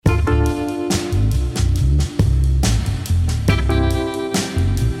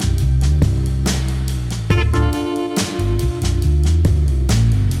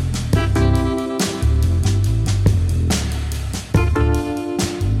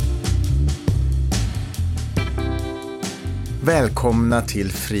Välkomna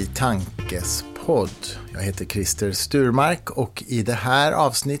till Fri Tankes podd. Jag heter Christer Sturmark och i det här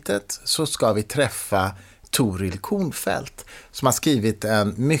avsnittet så ska vi träffa Toril Kornfeldt som har skrivit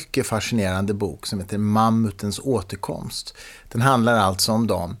en mycket fascinerande bok som heter Mammutens återkomst. Den handlar alltså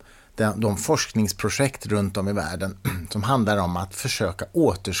om de forskningsprojekt runt om i världen som handlar om att försöka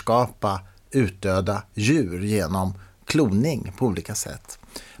återskapa utdöda djur genom kloning på olika sätt.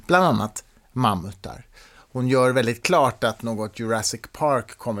 Bland annat mammutar. Hon gör väldigt klart att något Jurassic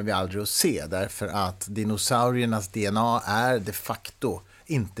Park kommer vi aldrig att se därför att dinosauriernas DNA är de facto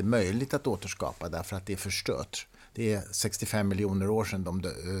inte möjligt att återskapa därför att det är förstört. Det är 65 miljoner år sedan de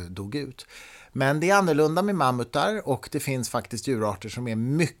dog ut. Men det är annorlunda med mammutar och det finns faktiskt djurarter som är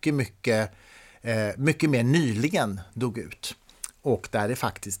mycket mer nyligen dog ut. Och där det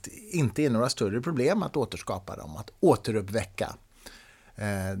faktiskt inte är några större problem att återskapa dem, att återuppväcka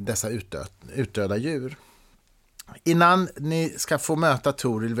dessa utdöda djur. Innan ni ska få möta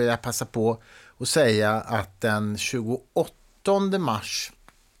Toril vill jag passa på att säga att den 28 mars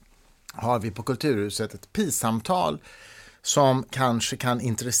har vi på Kulturhuset ett PIS-samtal som kanske kan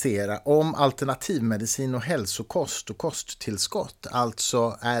intressera om alternativmedicin och hälsokost och kosttillskott.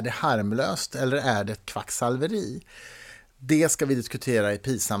 Alltså är det harmlöst eller är det ett kvacksalveri? Det ska vi diskutera i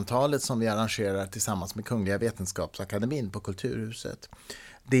PIS-samtalet som vi arrangerar tillsammans med Kungliga Vetenskapsakademin på Kulturhuset.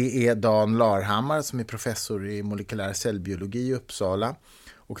 Det är Dan Larhammar som är professor i molekylär cellbiologi i Uppsala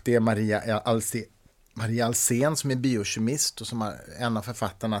och det är Maria Alsen som är biokemist och som är en av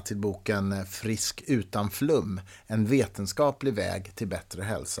författarna till boken Frisk utan flum, en vetenskaplig väg till bättre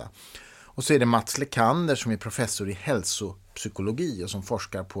hälsa. Och så är det Mats Lekander som är professor i hälsopsykologi och som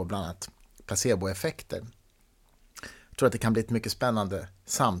forskar på bland annat placeboeffekter. Jag tror att det kan bli ett mycket spännande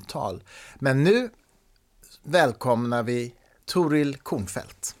samtal. Men nu välkomnar vi Toril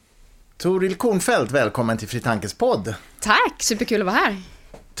Kornfeldt. Toril Kornfeldt, välkommen till Fri Tankes podd. Tack, superkul att vara här.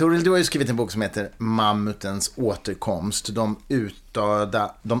 Toril, du har ju skrivit en bok som heter Mammutens återkomst. De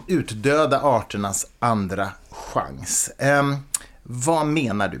utdöda arternas andra chans. Vad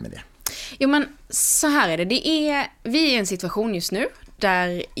menar du med det? Jo men så här är det. Vi är i en situation just nu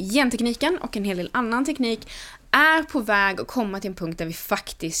där gentekniken och en hel del annan teknik är på väg att komma till en punkt där vi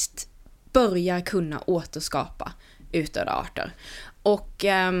faktiskt börjar kunna återskapa utdöda arter. Och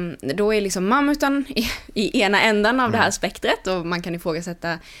då är liksom mammuten i ena ändan av det här spektret och man kan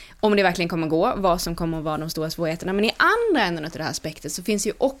ifrågasätta om det verkligen kommer gå, vad som kommer att vara de stora svårigheterna. Men i andra änden av det här spektret så finns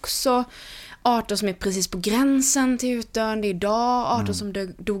ju också arter som är precis på gränsen till utdöende idag, arter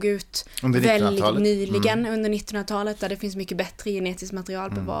som dog ut väldigt nyligen under 1900-talet där det finns mycket bättre genetiskt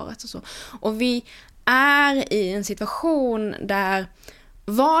material bevarat och så. Och vi är i en situation där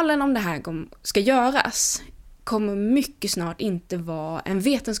valen om det här ska göras kommer mycket snart inte vara en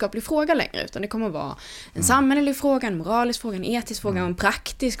vetenskaplig fråga längre utan det kommer vara en samhällelig fråga, en moralisk fråga, en etisk fråga och en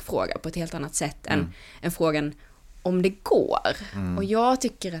praktisk fråga på ett helt annat sätt än frågan om det går. Och jag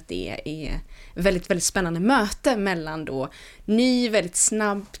tycker att det är väldigt, väldigt spännande möte mellan då ny, väldigt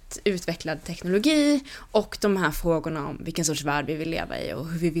snabbt utvecklad teknologi och de här frågorna om vilken sorts värld vi vill leva i och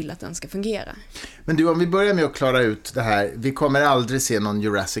hur vi vill att den ska fungera. Men du, om vi börjar med att klara ut det här, vi kommer aldrig se någon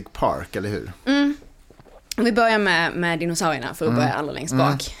Jurassic Park, eller hur? Om vi börjar med dinosaurierna för att börja allra längst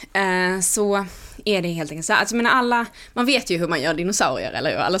bak. Så är det helt enkelt så här. Alltså, man vet ju hur man gör dinosaurier,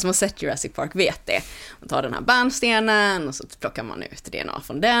 eller hur? Alla som har sett Jurassic Park vet det. Man tar den här bärnstenen och så plockar man ut DNA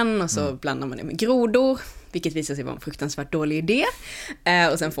från den och så blandar man det med grodor, vilket visar sig vara en fruktansvärt dålig idé.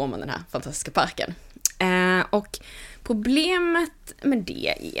 Och sen får man den här fantastiska parken. Och problemet med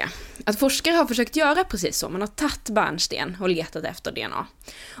det är att forskare har försökt göra precis så. Man har tagit bärnsten och letat efter DNA.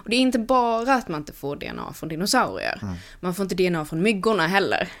 Och det är inte bara att man inte får DNA från dinosaurier. Man får inte DNA från myggorna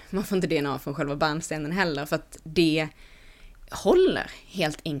heller. Man får inte DNA från själva bärnstenen heller. För att det håller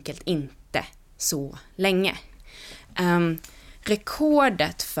helt enkelt inte så länge.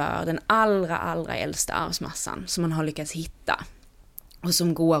 Rekordet för den allra äldsta arvsmassan som man har lyckats hitta och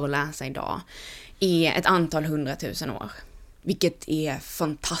som går att läsa idag är ett antal 100 000 år. Vilket är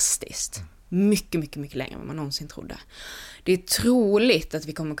fantastiskt. Mycket längre än vad man någonsin trodde. Det är troligt att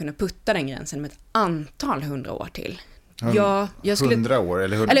vi kommer kunna putta den gränsen med ett antal 100 år till. Jag skulle... 100 år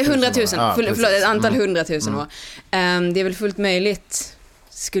eller 100 000 eller 100 000 år. Förlåt, ett antal 100 000 år. Det är väl fullt möjligt,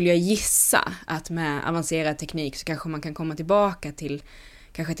 skulle jag gissa, att med avancerad teknik så kanske man kan komma tillbaka till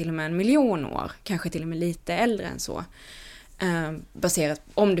kanske till och med 1 miljon år. Kanske till och med lite äldre än så. Baserat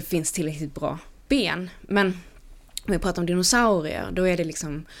om det finns tillräckligt bra ben. Men om vi pratar om dinosaurier, då är det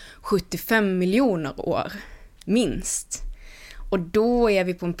liksom 75 miljoner år minst. Och då är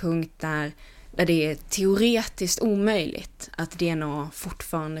vi på en punkt där det är teoretiskt omöjligt att DNA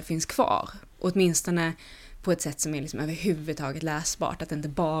fortfarande finns kvar. Åtminstone på ett sätt som är liksom överhuvudtaget läsbart, att det inte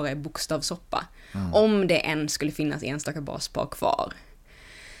bara är bokstavssoppa. Om det än skulle finnas enstaka baspar kvar.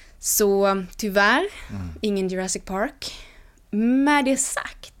 Så tyvärr, ingen Jurassic Park. Med det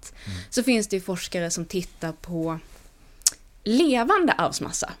sagt så finns det ju forskare som tittar på levande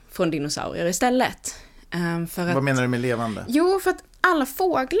arvsmassa från dinosaurier istället. Vad menar du med levande? Jo, för att alla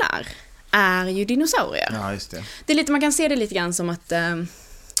fåglar är ju dinosaurier. Ja, just det. Det är lite, man kan se det lite grann som att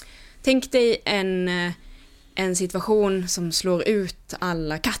tänk dig en situation som slår ut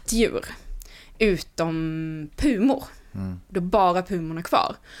alla kattdjur utom pumor. Då är bara pumorna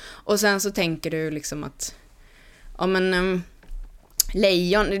kvar. Och sen så tänker du liksom att ja, men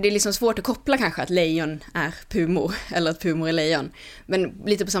lejon, det är liksom svårt att koppla kanske att lejon är pumor eller att pumor är lejon. Men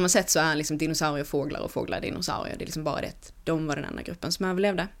lite på samma sätt så är liksom dinosaurier fåglar och fåglar dinosaurier. Det är liksom bara det att de var den enda gruppen som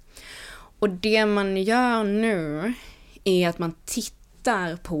överlevde. Och det man gör nu är att man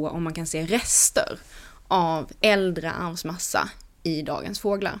tittar på om man kan se rester av äldre arvsmassa i dagens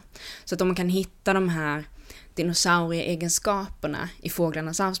fåglar. Så att om man kan hitta de här dinosaurie-egenskaperna i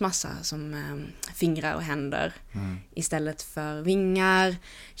fåglarnas arvsmassa som fingrar och händer istället för vingar,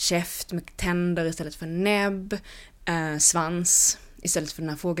 käft med tänder istället för näbb, svans istället för den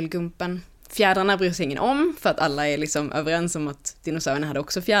här fågelgumpen. Fjädrarna bryr sig ingen om för att alla är liksom överens om att dinosaurierna hade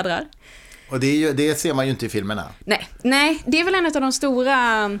också fjädrar. Och det ser man ju inte i filmerna. Nej, det är väl en av de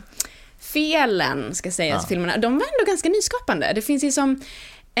stora felen, ska sägas, i filmerna. De var ändå ganska nyskapande. Det finns ju som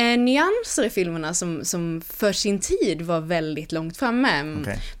nyanser i filmerna som för sin tid var väldigt långt framme.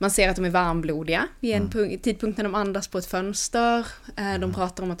 Okay. Man ser att de är varmblodiga vid en tidpunkt när de andas på ett fönster. De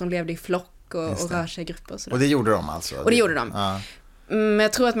pratar om att de levde i flock och rör sig i grupper. Och det gjorde de alltså? Och det gjorde de. Ja. Men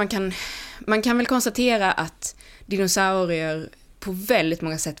jag tror att man kan väl konstatera att dinosaurier på väldigt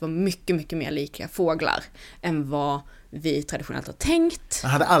många sätt var mycket, mycket mer lika fåglar än vad vi traditionellt har tänkt.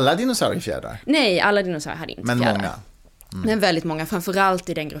 Hade alla dinosaurier fjädrar? Nej, alla dinosaurier hade inte fjädrar. Men många? Men väldigt många, framförallt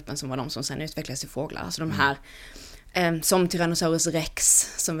i den gruppen som var de som sen utvecklades till fåglar. Alltså de här som Tyrannosaurus rex,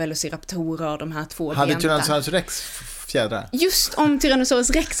 som velociraptorer, de här två hade Tyrannosaurus rex fjädrar? Just om Tyrannosaurus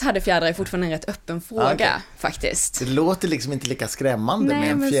rex hade fjädrar är fortfarande en rätt öppen fråga, faktiskt. Det låter liksom inte lika skrämmande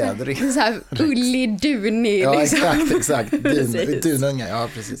med en fjädrig. Så här ullig, dunig. Ja, liksom. exakt. Dununga, ja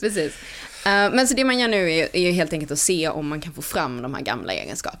precis. Men så det man gör nu är ju helt enkelt att se om man kan få fram de här gamla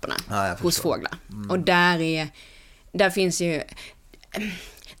egenskaperna hos fåglar. Och där finns ju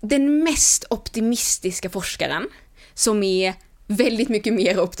den mest optimistiska forskaren som är väldigt mycket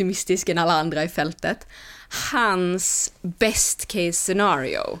mer optimistisk än alla andra i fältet. Hans best case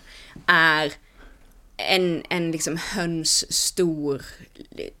scenario är en liksom höns-stor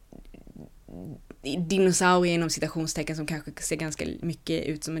dinosaurie inom citationstecken som kanske ser ganska mycket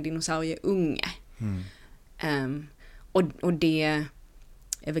ut som en dinosaurieunge. Och det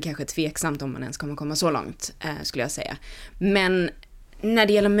är väl kanske tveksamt om man ens kommer komma så långt, skulle jag säga. Men när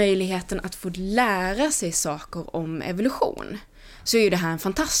det gäller möjligheten att få lära sig saker om evolution så är ju det här en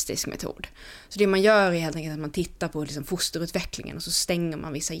fantastisk metod. Så det man gör är helt enkelt att man tittar på liksom fosterutvecklingen och så stänger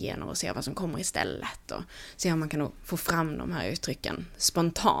man vissa gener och ser vad som kommer istället och ser om man kan få fram de här uttrycken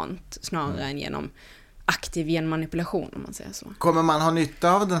spontant snarare än genom aktiv genmanipulation, om man säger så. Kommer man ha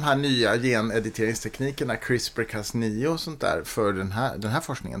nytta av den här nya genediteringsteknikerna, CRISPR-Cas9 och sånt där för den här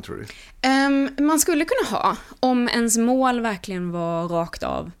forskningen, tror du? Man skulle kunna ha, om ens mål verkligen var rakt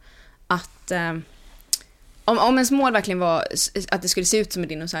av att om ens mål verkligen var att det skulle se ut som en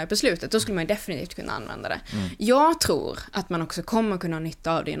dinosaurie på slutet, då skulle man definitivt kunna använda det. Jag tror att man också kommer kunna ha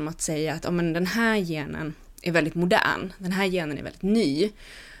nytta av det genom att säga att men den här genen är väldigt modern, den här genen är väldigt ny.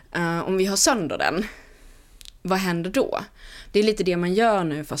 Om vi har sönder den, vad händer då? Det är lite det man gör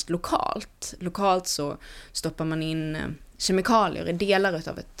nu, fast lokalt. Lokalt så stoppar man in kemikalier i delar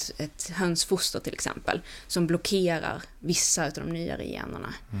av ett hönsfoster till exempel, som blockerar vissa av de nyare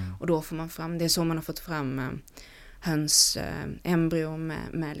generna. Och då får man fram, det är så man har fått fram hönsembryo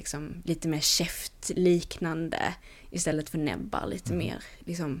med liksom lite mer käftliknande istället för näbbar, lite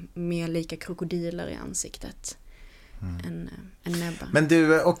mer lika krokodiler i ansiktet. En näbba. Men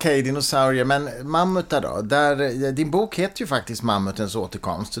du, okej, dinosaurier, men mammutar då? Din bok heter ju faktiskt Mammutens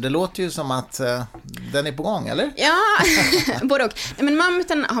återkomst, så det låter ju som att den är på gång, eller? Ja, både och. Men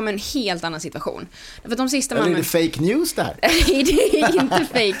mammuten har man en helt annan situation. För de sista eller är det fake news där? Det är inte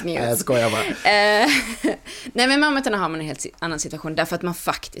fake news. Jag skojar bara. Nej, men mammutarna har man en helt annan situation därför att man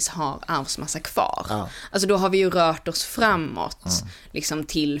faktiskt har arvsmassa kvar. Ja. Alltså då har vi ju rört oss framåt liksom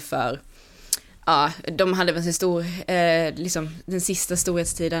till för... Ja, de hade väl den sista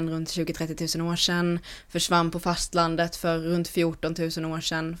storhetstiden runt 20-30 000 år sedan, försvann på fastlandet för runt 14 000 år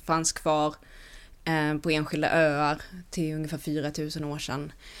sedan, fanns kvar på enskilda öar till ungefär 4 000 år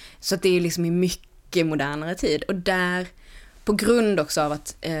sedan. Så att det är liksom i mycket modernare tid. Och där, på grund också av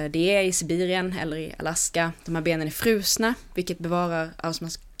att det är i Sibirien eller i Alaska, de här benen är frusna, vilket bevarar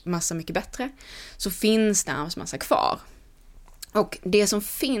arvsmassa mycket bättre, så finns det arvsmassa kvar. Och det som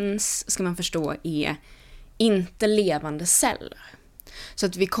finns, ska man förstå, är inte levande celler. Så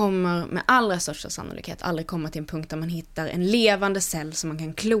att vi kommer med allra största sannolikhet aldrig komma till en punkt där man hittar en levande cell som man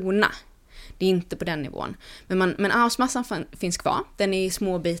kan klona. Det är inte på den nivån. Men arvsmassan finns kvar. Den är i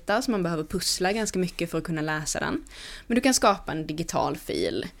små bitar så man behöver pussla ganska mycket för att kunna läsa den. Men du kan skapa en digital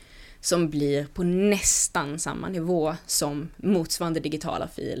fil som blir på nästan samma nivå som motsvarande digitala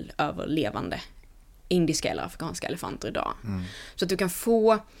fil över levande indiska eller afrikanska elefanter idag. Så att du kan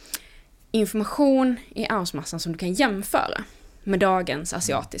få information i arvsmassan som du kan jämföra med dagens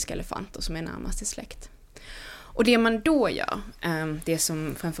asiatiska elefanter som är närmast i släkt. Och det man då gör, det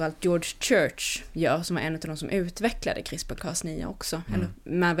som framförallt George Church gör, som är en av de som utvecklade CRISPR-Cas9 också, eller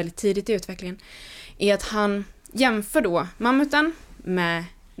med väldigt tidigt i utvecklingen, är att han jämför då mammuten med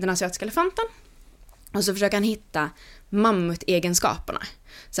den asiatiska elefanten och så försöker han hitta mammutegenskaperna.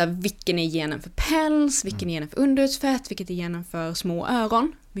 Så här, vilken är genen för päls, vilken är genen för underhudsfett, vilket är genen för små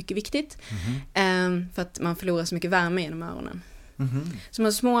öron, mycket viktigt, för att man förlorar så mycket värme genom öronen. Så man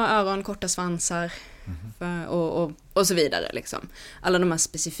har små öron, korta svansar och så vidare. Liksom. Alla de här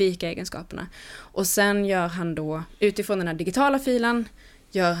specifika egenskaperna. Och sen gör han då, utifrån den här digitala filen,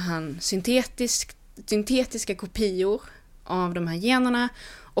 gör han syntetiska kopior av de här generna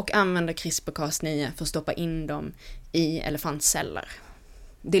och använder CRISPR-Cas9 för att stoppa in dem i elefantceller.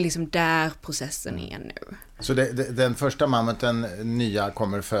 Det är liksom där processen är nu. Så den första mammuten nya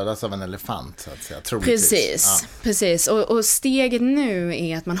kommer födas av en elefant, så att säga, troligtvis. Precis. Och steget nu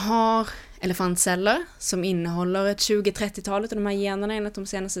är att man har elefantceller som innehåller ett 20-30-talet av de här generna enligt de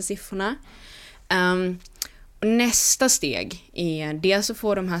senaste siffrorna. Och nästa steg är dels att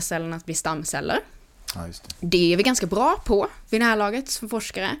få de här cellerna att bli stamceller. Ja, just det. Det är vi ganska bra på vid det här laget som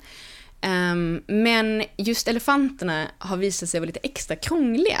forskare. Men just elefanterna har visat sig vara lite extra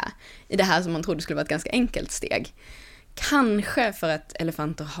krångliga i det här som man trodde skulle vara ett ganska enkelt steg. Kanske för att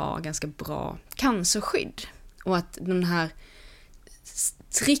elefanter har ganska bra cancerskydd och att den här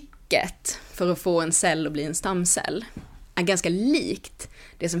tricket för att få en cell att bli en stamcell är ganska likt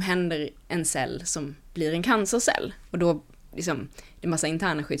det som händer i en cell som blir en cancercell. Och då liksom, det är massa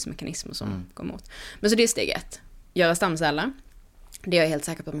interna skyddsmekanismer som går emot. Men så det är steg 1. Göra stamceller. Det är jag helt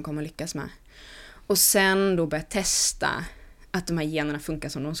säker på att man kommer lyckas med. Och sen då börja testa att de här generna funkar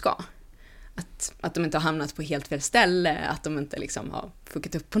som de ska. Att de inte har hamnat på helt fel ställe, att de inte liksom har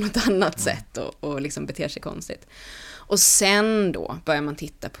fuckat upp på något annat sätt och liksom beter sig konstigt. Och sen då börjar man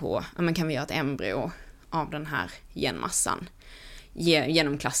titta på, ja, kan vi göra ett embryo av den här genmassan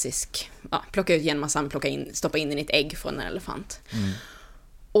genom klassisk, plocka ut genmassan, stoppa in den i ett ägg från en elefant.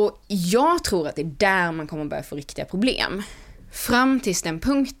 Och jag tror att det är där man kommer börja få riktiga problem. Fram till den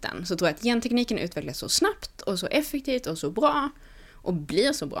punkten så tror jag att gentekniken utvecklas så snabbt och så effektivt och så bra och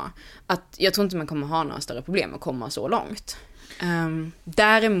blir så bra att jag tror inte man kommer ha några större problem att komma så långt.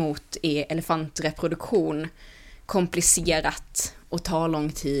 Däremot är elefantreproduktion komplicerat och tar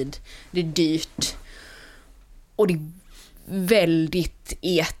lång tid. Det är dyrt och det är väldigt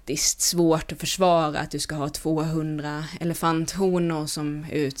etiskt svårt att försvara att du ska ha 200 elefanthonor som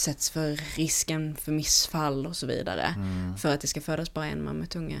utsätts för risken för missfall och så vidare för att det ska födas bara en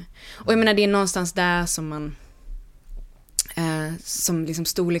mammutunge. Och jag menar, det är någonstans där som man som liksom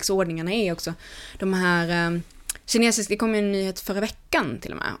storleksordningarna är också. De här kinesiska, det kom en nyhet förra veckan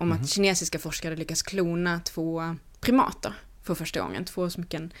till och med om att kinesiska forskare lyckas klona 2 primater för första gången. 2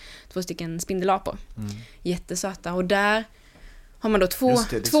 stycken spindelapor. Jättesöta. Och där har man då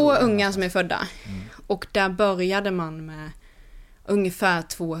två ungar som är födda. Och där började man med ungefär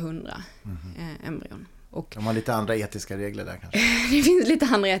 200 embryon. Och de har lite andra etiska regler där kanske. Det finns lite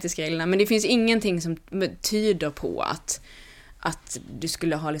andra etiska regler, men det finns ingenting som tyder på att du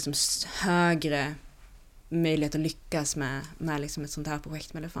skulle ha liksom högre möjlighet att lyckas med liksom ett sånt här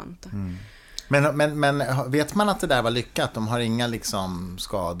projekt med elefanter. Men vet man att det där var lyckat? De har inga liksom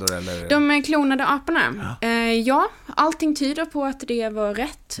skador eller? De klonade aporna. Ja, allting tyder på att det var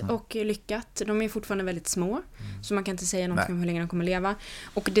rätt och lyckat. De är fortfarande väldigt små, så man kan inte säga något om hur länge de kommer leva.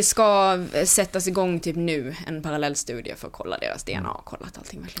 Och det ska sättas igång typ nu en parallellstudie för att kolla deras DNA och kolla att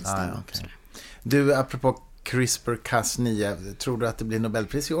allting verkligen stämmer. Okay. Du, apropå CRISPR-Cas9, tror du att det blir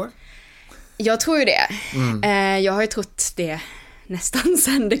Nobelpris i år? Jag tror ju det. Jag har ju trott det nästan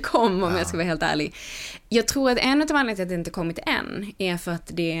sen det kom, om jag ska vara helt ärlig. Jag tror att en av anledningarna till att det inte kommit än är för att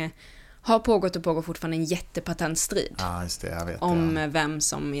det har pågått och pågår fortfarande en jättepatentstrid just det, jag vet om vem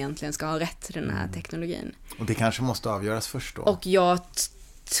som egentligen ska ha rätt till den här teknologin. Och det kanske måste avgöras först då. Och jag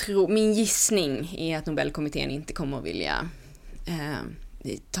min gissning är att Nobelkommittén inte kommer att vilja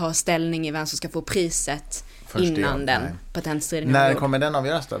ta ställning i vem som ska få priset innan den patentstriden. När kommer den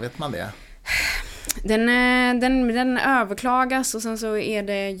avgöras då? Vet man det? Den överklagas, och sen så är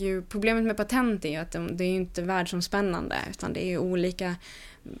det ju problemet med patent är ju att det är ju inte världsomspännande, utan det är olika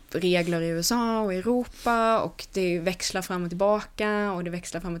regler i USA och Europa, och det växlar fram och tillbaka, och det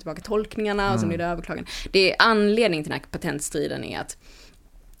växlar fram och tillbaka tolkningarna, och så blir det överklagan. Det är anledningen till den här patentstriden är att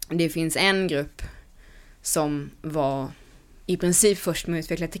det finns en grupp som var i princip först med att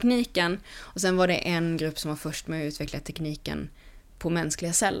utveckla tekniken, och sen var det en grupp som var först med att utveckla tekniken på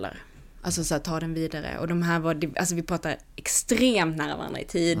mänskliga celler. Alltså så att ta den vidare. Och de här alltså vi pratar extremt nära varandra i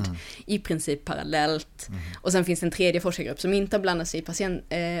tid, i princip parallellt. Och sen finns det en tredje forskargrupp som inte har blandat sig i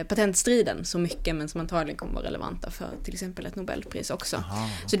patentstriden så mycket, men som antagligen kommer vara relevanta för till exempel ett Nobelpris också. Aha,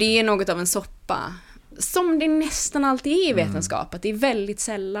 okay. Så det är något av en soppa, som det nästan alltid är i vetenskap, att det är väldigt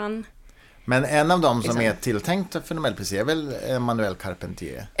sällan. Men en av dem som är tilltänkt för Nobelpris är väl Emmanuel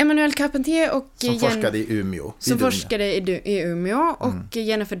Carpentier? Emmanuel Carpentier och som forskade i Umeå. Som forskade i Umeå och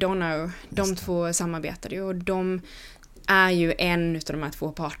Jennifer Doudna. De två samarbetade ju, och de är ju en av de här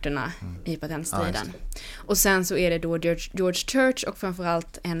två parterna i patentstriden. Och sen så är det då George Church och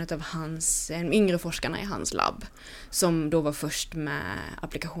framförallt en yngre forskarna i hans labb som då var först med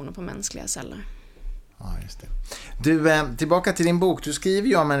applikationer på mänskliga celler. Ja, just det. Du, tillbaka till din bok. Du skriver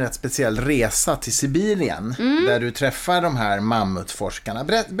ju om en rätt speciell resa till Sibirien där du träffar de här mammutforskarna.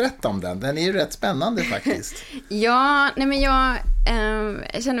 Berätta om den. Den är ju rätt spännande faktiskt. Jag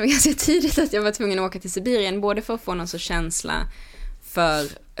kände ganska tidigt att jag var tvungen att åka till Sibirien, både för att få någon sorts känsla för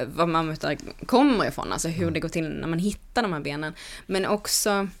var mammutar kommer ifrån, alltså hur det går till när man hittar de här benen, men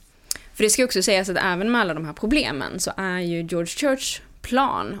också, för det ska också sägas att även med alla de här problemen så är ju George Church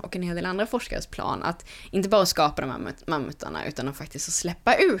plan och en hel del andra forskares plan att inte bara skapa de här mammutarna, utan att faktiskt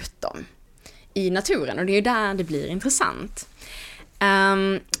släppa ut dem i naturen, och det är ju där det blir intressant.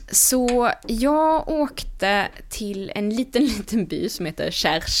 Så jag åkte till en liten by som heter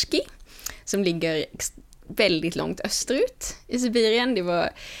Cherski, som ligger väldigt långt österut i Sibirien.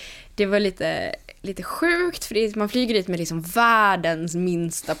 Det var lite sjukt, för man flyger dit med liksom världens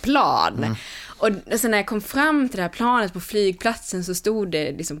minsta plan. Och sen när jag kom fram till det här planet på flygplatsen så stod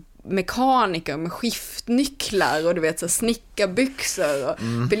det liksom mekaniker med skiftnycklar och du vet så snickarbyxor, och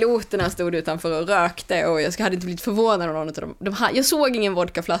piloterna stod utanför och rökte, och jag hade inte blivit förvånad av någon av dem. Jag såg ingen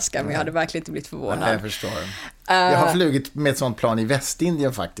vodkaflaska, men jag hade verkligen inte blivit förvånad. Nej, jag förstår. Jag har flugit med ett sånt plan i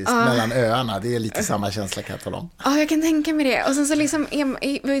Västindien faktiskt, mellan öarna. Det är lite samma känsla, kan jag tala om. Ja, jag kan tänka mig det. Och sen så liksom,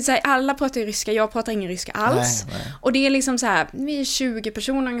 alla pratar ju ryska, jag pratar ingen ryska alls. Nej. Och det är liksom så här, vi är 20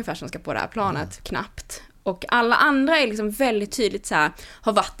 personer ungefär som ska på det här planet, knappt. Och alla andra är liksom väldigt tydligt så här,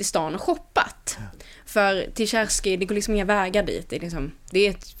 har varit i stan och shoppat. För till Cherski, det går liksom inga vägar dit. Det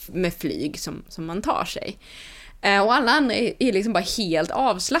är med flyg som man tar sig. Och alla andra är liksom bara helt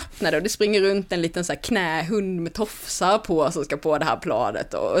avslappnade, och det springer runt en liten så här knähund med tofsar på som ska på det här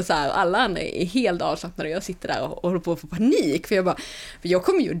planet, och så här, alla andra är helt avslappnade, och jag sitter där och håller på att få panik, för jag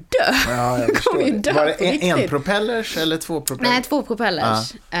kommer ju dö. Ja, jag kommer ju dö. Var det en propellers eller 2 propellers? Nej, 2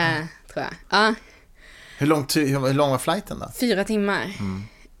 propellers, tror jag. Ja. Hur lång var flighten då? 4 timmar.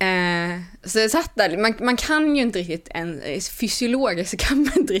 Så jag satt där, man kan ju inte riktigt, fysiologiskt så kan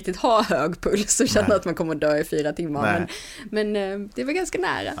man inte riktigt ha hög puls och känna att man kommer dö i 4 timmar, men det var ganska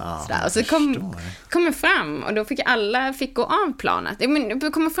nära. Sådär. Och så kom jag fram, och då fick alla gå av planet.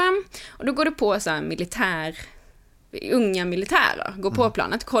 Jag kommer fram, och då går det på så här unga militärer går på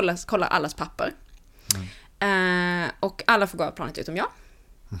planet, kollar allas papper. Och alla får gå av planet utom jag.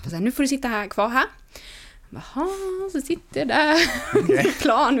 Så här, nu får du sitta kvar här. Jaha, så sitter jag där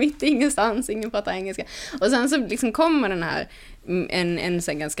plan mitt ingenstans, ingen pratar engelska. Och sen så liksom kommer den här en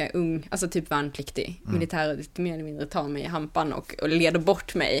så ganska ung, alltså typ värnpliktig militär, lite mer eller mindre tar mig i hampan och leder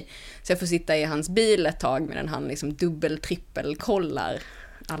bort mig. Så jag får sitta i hans bil ett tag medan han liksom trippel kollar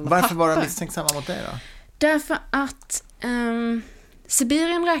alla Varför papper. var de misstänksamma mot dig då? Därför att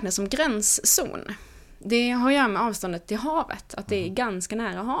Sibirien räknas som gränszon. Det har att göra med avståndet till havet, att det är ganska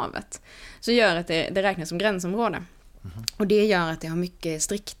nära havet. Så gör att det räknas som gränsområde. Och det gör att det har mycket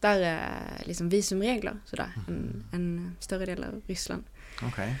striktare liksom visumregler än större delar av Ryssland.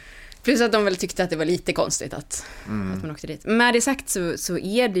 Okay. Plus att de väl tyckte att det var lite konstigt att man åkte dit. Med det sagt så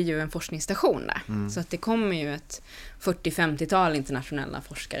är det ju en forskningsstation där. Så att det kommer ju ett 40-50-tal internationella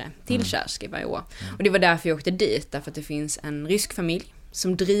forskare till Cherski varje år. Och det var därför jag åkte dit, därför att det finns en rysk familj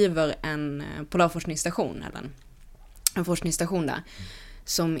som driver en polarforskningsstation, eller en forskningsstation där,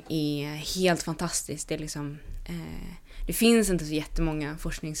 som är helt fantastisk. Det är liksom, det finns inte så jättemånga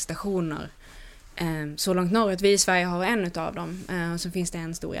forskningsstationer så långt norrut. Vi i Sverige har en utav dem. Och så finns det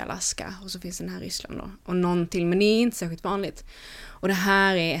en stor i Alaska. Och så finns den här i Ryssland då. Och någon till, men det är inte särskilt vanligt. Och det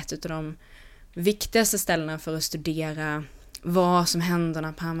här är ett utav de viktigaste ställena för att studera vad som händer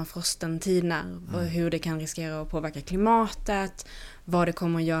när permafrosten tinar. Hur det kan riskera att påverka klimatet. Vad det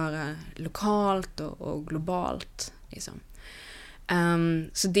kommer att göra lokalt och globalt. Liksom.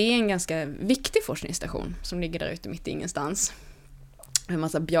 Så det är en ganska viktig forskningsstation som ligger där ute mitt i ingenstans. Med en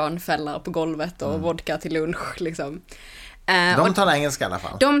massa björnfällar på golvet och vodka till lunch. Liksom. De talar engelska i alla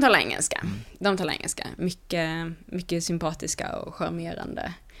fall. De talar engelska. Mycket sympatiska och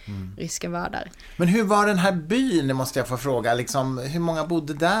charmerande ryska värdar. Men hur var den här byn, måste jag få fråga? Liksom, hur många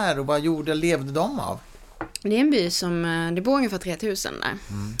bodde där och vad levde de av? Det är en by som, det bor ungefär 3000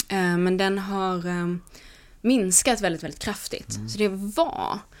 där. Men den har minskat väldigt, väldigt kraftigt. Så det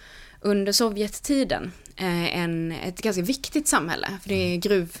var under Sovjettiden ett ganska viktigt samhälle. För det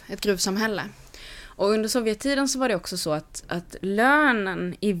är ett gruvsamhälle. Och under Sovjettiden så var det också så att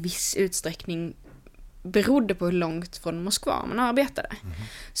lönen i viss utsträckning berodde på hur långt från Moskva man arbetade.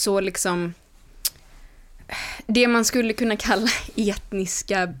 Så liksom det man skulle kunna kalla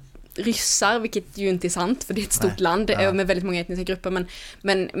etniska ryssar, vilket ju inte är sant för det är ett stort land med väldigt många etniska grupper,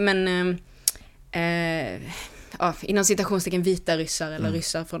 men inom citationstecken vita ryssar eller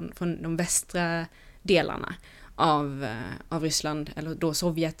ryssar från de västra delarna av Ryssland, eller då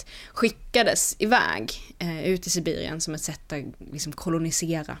Sovjet, skickades iväg ut i Sibirien som ett sätt att liksom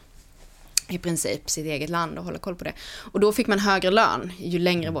kolonisera i princip sitt eget land och hålla koll på det. Och då fick man högre lön ju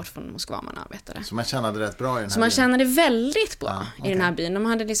längre bort från Moskva man arbetade. Så man tjänade rätt bra i den här byn? Så man tjänade väldigt bra i den här byn. De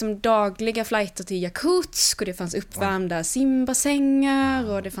hade liksom dagliga flighter till Jakutsk och det fanns uppvärmda simbassänger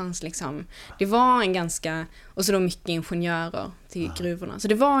och det fanns liksom, det var en ganska, och så då mycket ingenjörer till gruvorna. Så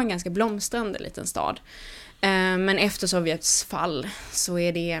det var en ganska blomstrande liten stad. Men efter Sovjets fall så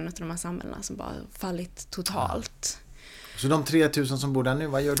är det en av de här samhällena som bara fallit totalt. Så de 3000 som bor där nu,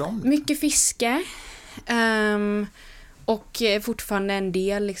 vad gör de? Mycket fiske och fortfarande en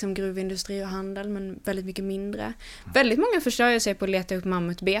del liksom gruvindustri och handel, men väldigt mycket mindre. Väldigt många försörjer sig på att leta upp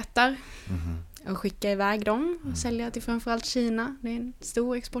mammutbetar och skicka iväg dem och sälja till framförallt Kina. Det är en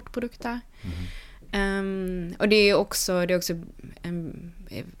stor exportprodukt där. Och det är också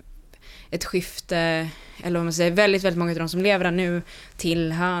ett skifte, eller om man säger väldigt, väldigt många av de som lever där nu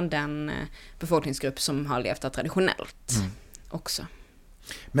tillhör den befolkningsgrupp som har levt där traditionellt också.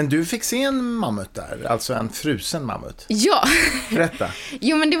 Men du fick se en mammut där, alltså en frusen mammut. Ja. Berätta.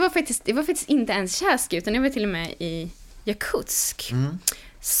 Jo, men det var faktiskt inte ens Cherski, utan det var till och med i Jakutsk.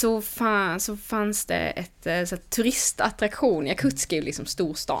 Så fanns det ett så turistattraktion. Jakutsk är ju liksom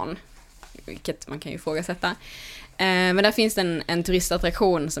storstan, vilket man kan ju ifrågasätta. Men där finns det en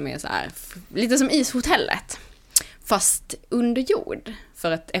turistattraktion som är så här, lite som ishotellet, fast under jord.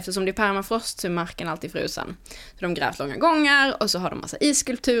 För att eftersom det är permafrost så är marken alltid frusen. Så de grävt långa gångar och så har de massa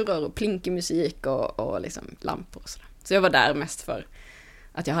isskulpturer och plinkig musik och liksom lampor och sådär. Så jag var där mest för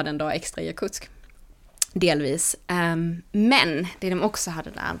att jag hade en dag extra i Jakutsk. Delvis. Men det de också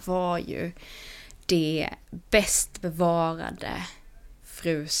hade där var ju det bäst bevarade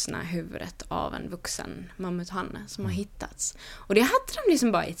frusna huvudet av en vuxen mammuthanne som har hittats. Och det hade de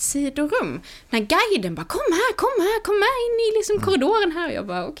liksom bara i ett sidorum. Den här guiden bara, kom här in i liksom korridoren här. Och jag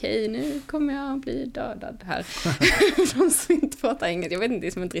bara, okej, nu kommer jag bli dödad här. De som inte pratar engelska. Jag vet inte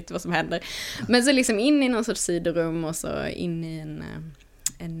liksom en dritt vad som händer. Men så liksom in i någon sorts sidorum och så in i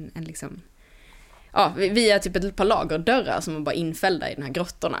en liksom, ja, via typ ett par lagerdörrar som var bara infällda i de här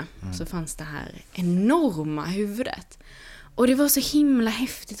grottorna. Så fanns det här enorma huvudet. Och det var så himla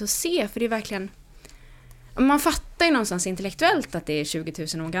häftigt att se, för det är verkligen, man fattar ju någonstans intellektuellt att det är 20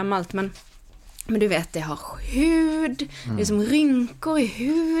 000 år gammalt, men du vet, det har hud, det är som rynkor i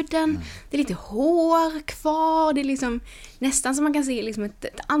huden, det är lite hår kvar, det är liksom nästan som man kan se liksom ett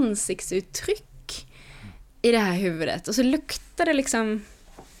ansiktsuttryck i det här huvudet, och så luktar det liksom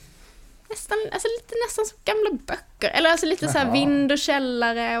nästan som gamla böcker. Eller alltså lite så här vind och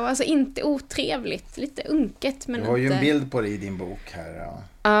källare. Och alltså inte otrevligt. Lite unket. Men du har inte... ju en bild på det i din bok här.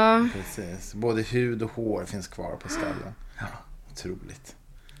 Ja. Precis. Både hud och hår finns kvar på ställen. Ja, otroligt.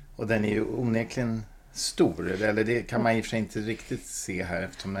 Och den är ju onekligen stor. Eller det kan man i och för sig inte riktigt se här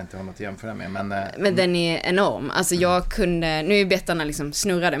eftersom man inte har något att jämföra med. Men den är enorm. Alltså jag kunde... Nu är betarna liksom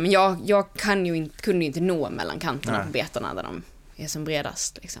snurrade. Men jag kunde ju inte nå mellan kanterna på betarna där de är som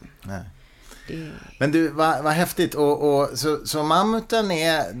bredast. Liksom. Nej. Men du, vad häftigt. Så mammuten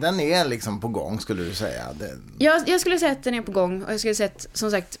den är liksom på gång, skulle du säga? Jag skulle säga att den är på gång. Och jag skulle säga att,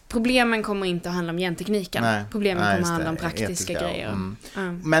 som sagt, problemen kommer inte att handla om gentekniken. Nej, problemen kommer att handla om praktiska grejer.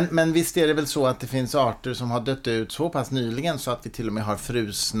 Men visst är det väl så att det finns arter som har dött ut så pass nyligen så att vi till och med har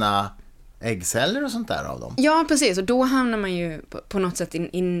frusna äggceller och sånt där av dem. Ja, precis. Och då hamnar man ju på något sätt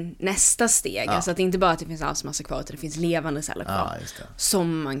in nästa steg. Ja. Alltså att det inte bara att det finns arvsmassa kvar, utan det finns levande celler kvar. Ja, just det.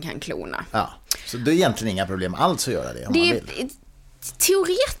 Som man kan klona. Ja, så det är egentligen inga problem alls att göra det om man Det vill. är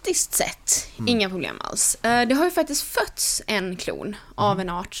teoretiskt sett inga problem alls. Det har ju faktiskt fötts en klon av en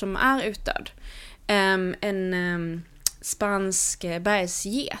art som är utdöd. En spansk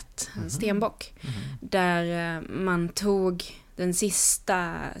bergsget, en stenbock. Där man tog den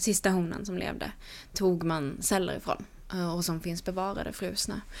sista honan som levde, tog man celler ifrån. Och som finns bevarade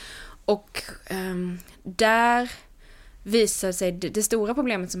frusna. Och där visade sig, det stora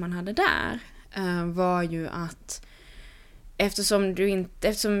problemet som man hade där var ju att eftersom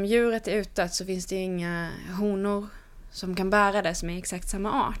djuret är utdött så finns det inga honor som kan bära det som är exakt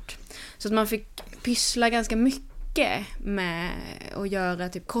samma art. Så att man fick pyssla ganska mycket med att göra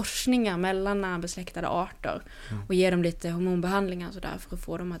typ korsningar mellan närbesläktade arter och ge dem lite hormonbehandlingar och sådär för att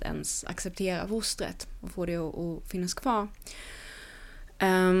få dem att ens acceptera fostret och få det att finnas kvar.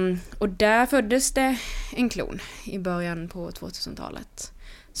 Och där föddes det en klon i början på 2000-talet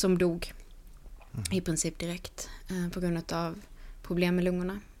som dog i princip direkt på grund av problem med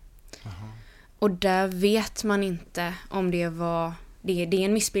lungorna. Och där vet man inte om det är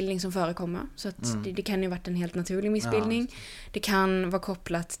en missbildning som förekommer. Så att det kan ju ha varit en helt naturlig missbildning. Ja. Det kan vara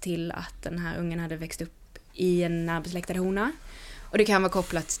kopplat till att den här ungen hade växt upp i en närbesläktad hona. Och det kan vara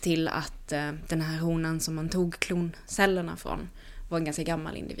kopplat till att den här honan som man tog kloncellerna från var en ganska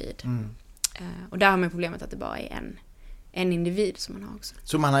gammal individ. Och där har man problemet att det bara är en individ som man har också.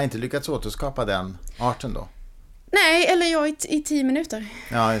 Så man har inte lyckats återskapa den arten då? Nej, eller i 10 minuter.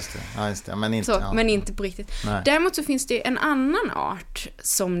 Ja, just det. Men inte, så, men inte på riktigt. Nej. Däremot så finns det en annan art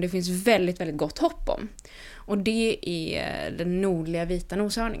som det finns väldigt, väldigt gott hopp om. Och det är den nordliga vita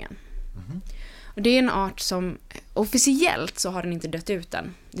noshörningen. Och det är en art som officiellt så har den inte dött ut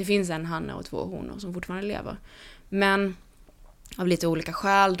än. Det finns en hanne och 2 honor som fortfarande lever. Men av lite olika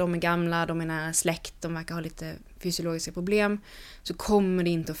skäl, de är gamla, de är nära släkt, de verkar ha lite fysiologiska problem, så kommer det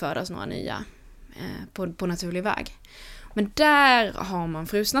inte att födas några nya på naturlig väg. Men där har man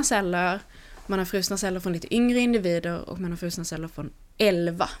frusna celler, man har frusna celler från lite yngre individer och man har frusna celler från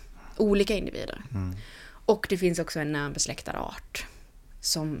 11 olika individer. Och det finns också en närbesläktad art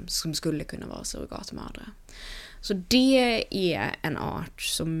som skulle kunna vara surrogatmödrar. Så det är en art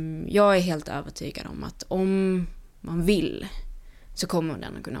som jag är helt övertygad om att om man vill så kommer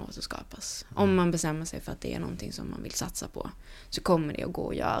den att kunna återskapas. Om man bestämmer sig för att det är någonting som man vill satsa på så kommer det att gå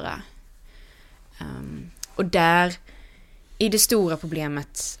att göra. Och där är det stora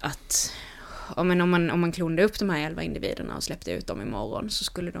problemet att om man klonade upp de här 11 individerna och släppte ut dem imorgon så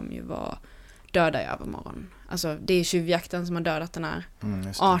skulle de ju vara döda i övermorgon. Alltså det är tjuvjakten som har dödat den här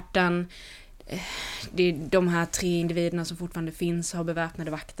arten. Det är de här 3 individerna som fortfarande finns har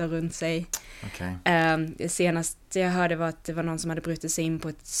beväpnade vakter runt sig. Det senaste jag hörde var att det var någon som hade brutit sig in på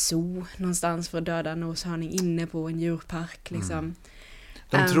ett zoo någonstans för att döda en noshörning inne på en djurpark liksom.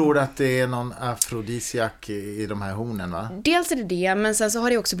 De tror att det är någon afrodisiak i de här hornen, va? Dels är det, men sen så har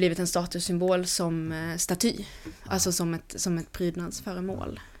det också blivit en statussymbol som staty. Alltså som ett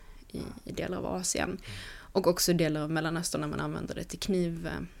prydnadsföremål i delar av Asien. Och också delar av Mellanöstern när man använder det till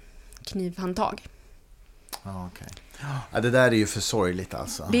knivhandtag. Ja, det där är ju för sorgligt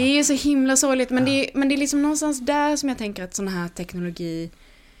alltså. Det är ju så himla sorgligt, men det är liksom någonstans där som jag tänker att sån här teknologi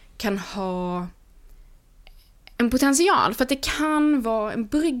kan ha en potential, för att det kan vara en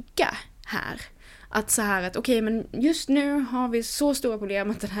brygga här. Att så här att okej, men just nu har vi så stora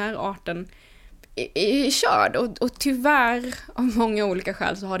problem att den här arten är körd och tyvärr av många olika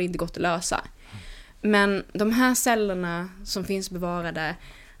skäl så har det inte gått att lösa. Men de här cellerna som finns bevarade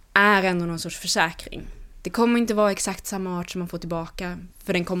är ändå någon sorts försäkring. Det kommer inte vara exakt samma art som man får tillbaka,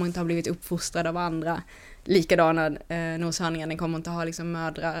 för den kommer inte ha blivit uppfostrad av andra likadana noshörningar. Den kommer inte ha liksom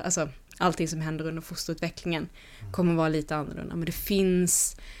mödrar, alltså allting som händer under fosterutvecklingen kommer vara lite annorlunda. Men det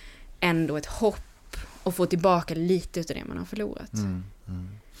finns ändå ett hopp att få tillbaka lite av det man har förlorat.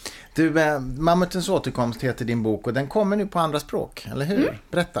 Du, Mammutens återkomst heter din bok och den kommer nu på andra språk, eller hur?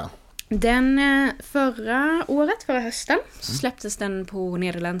 Berätta. Den förra hösten så släpptes den på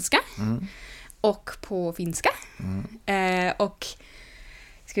nederländska och på finska. Och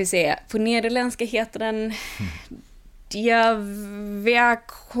ska vi se, på nederländska heter den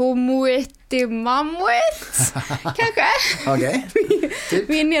Diavekomuetti mammut kanske. Okej. Typ.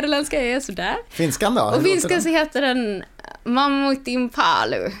 Min nederländska är sådär. Finskan då? Och finska så heter den Mammut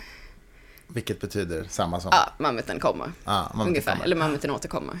impalu. Vilket betyder samma som... Ja, mammuten kommer. Ungefär. Eller mammuten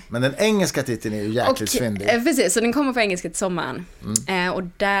återkommer. Men den engelska titeln är ju jäkligt fyndig. Precis, så den kommer på engelska till sommaren. Och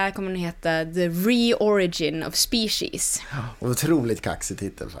där kommer den heta The Re-Origin of Species. Och otroligt kaxig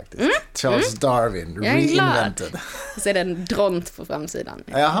titel faktiskt. Charles Darwin, Reinvented. Och så är det en dront på framsidan.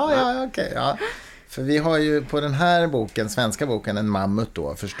 Jaha, okej. Ja. För vi har ju på den här boken, svenska boken, en mammut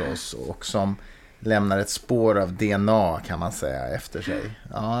då förstås. Och som lämnar ett spår av DNA kan man säga efter sig.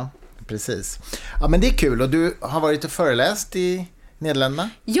 Ja, precis. Ja, men det är kul. Och du har varit och föreläst i Nederländerna?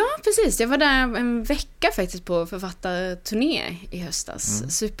 Ja, precis. Jag var där en vecka faktiskt på författarturné i höstas.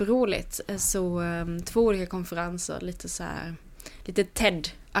 Superroligt. Så 2 olika konferenser, lite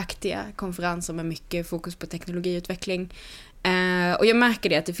TED-aktiga konferenser med mycket fokus på teknologiutveckling. Och jag märker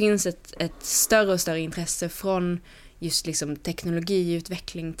det att det finns ett större och större intresse från just liksom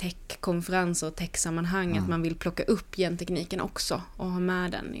teknologiutveckling, tech-konferenser och tech-sammanhang, att man vill plocka upp gentekniken också och ha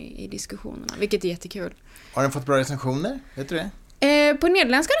med den i diskussionerna, vilket är jättekul. Har den fått bra recensioner? Vet du det? På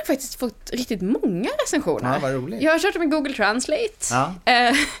nederländska har den faktiskt fått riktigt många recensioner. Ja, vad roligt. Jag har kört med Google Translate. Ja.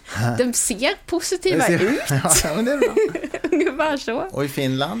 De ser positiva ut. Ja, men det är bra. Ungefär så. Och i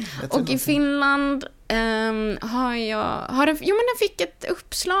Finland? Och i Finland den fick ett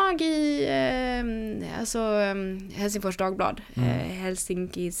uppslag i Helsingfors Dagblad.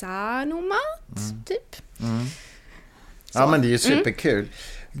 Helsinki Sanomat, typ. Ja, men det är ju superkul.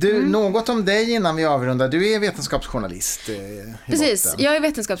 Du, något om dig innan vi avrundar. Du är vetenskapsjournalist. Precis, jag är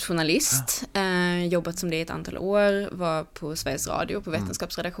vetenskapsjournalist. Jobbat som det i ett antal år. Var på Sveriges Radio på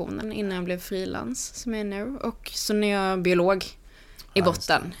vetenskapsredaktionen innan jag blev frilans som jag är nu. Och så är jag biolog i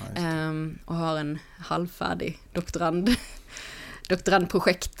botten. Och har en halvfärdig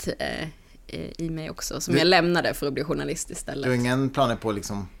doktorandprojekt i mig också. Som jag lämnade för att bli journalist istället. Du har ingen planer på att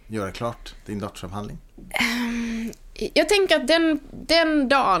liksom göra klart din doktorsavhandling? Jag tänker att den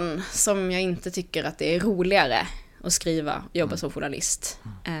dagen som jag inte tycker att det är roligare att skriva och jobba som journalist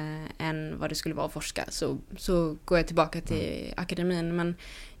än vad det skulle vara att forska, så går jag tillbaka till akademin. Men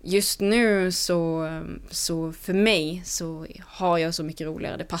just nu så för mig så har jag så mycket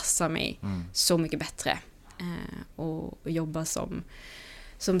roligare, det passar mig så mycket bättre och jobba som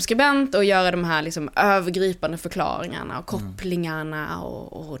skribent och göra de här liksom övergripande förklaringarna och kopplingarna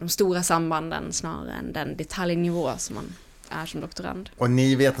och de stora sambanden snarare än den detaljnivå som man är som doktorand. Och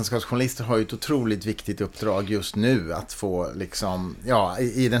ni vetenskapsjournalister har ju ett otroligt viktigt uppdrag just nu att få liksom,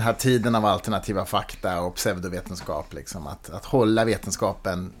 i den här tiden av alternativa fakta och pseudovetenskap liksom, att hålla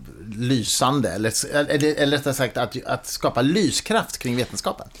vetenskapen lysande eller rättare sagt att skapa lyskraft kring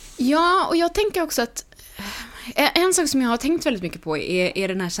vetenskapen. Ja, och jag tänker också att en sak som jag har tänkt väldigt mycket på är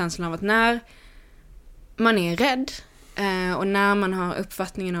den här känslan av att när man är rädd och när man har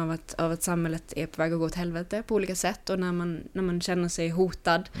uppfattningen av att samhället är på väg att gå åt helvete på olika sätt och när man känner sig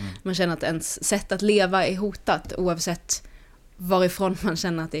hotad, man känner att ens sätt att leva är hotat oavsett varifrån man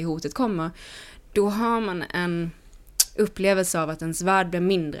känner att det hotet kommer, då har man en upplevelse av att ens värld blir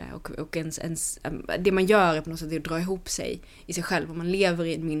mindre och ens det man gör är på något sätt att dra ihop sig i sig själv och man lever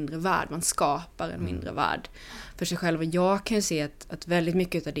i en mindre värld, man skapar en mindre värld för sig själv. Och jag kan ju se att väldigt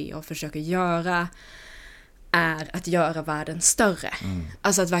mycket av det jag försöker göra är att göra världen större.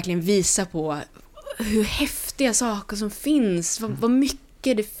 Alltså att verkligen visa på hur häftiga saker som finns, vad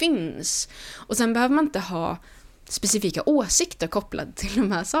mycket det finns. Och sen behöver man inte ha specifika åsikter kopplade till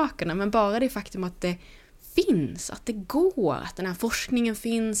de här sakerna, men bara det faktum att det finns, att det går, att den här forskningen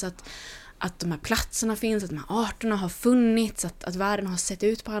finns, att de här platserna finns, att de här arterna har funnits, att världen har sett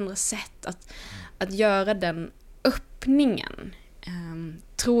ut på andra sätt, att göra den öppningen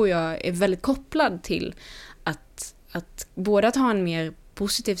tror jag är väldigt kopplad till att både att ha en mer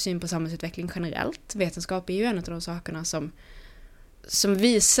positiv syn på samhällsutveckling generellt. Vetenskap är ju en av de sakerna som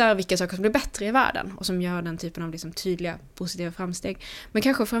visar vilka saker som blir bättre i världen och som gör den typen av liksom tydliga positiva framsteg. Men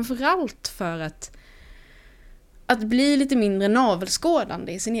kanske framförallt för att bli lite mindre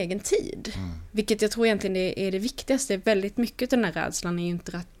navelskådande i sin egen tid. Vilket jag tror egentligen är det viktigaste. Väldigt mycket av den här rädslan är ju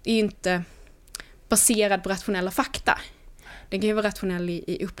inte baserad på rationella fakta. Den kan ju vara rationell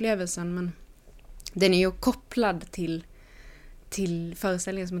i upplevelsen, men den är ju kopplad till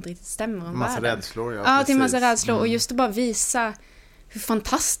föreställningar som inte riktigt stämmer om massa världen. Rädslor, ja, till massa rädslor. Och just att bara visa hur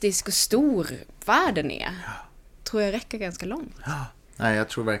fantastisk och stor världen är, tror jag räcker ganska långt. Nej, jag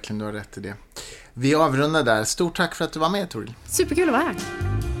tror verkligen du har rätt i det. Vi avrundar där. Stort tack för att du var med, Toril. Superkul att vara här.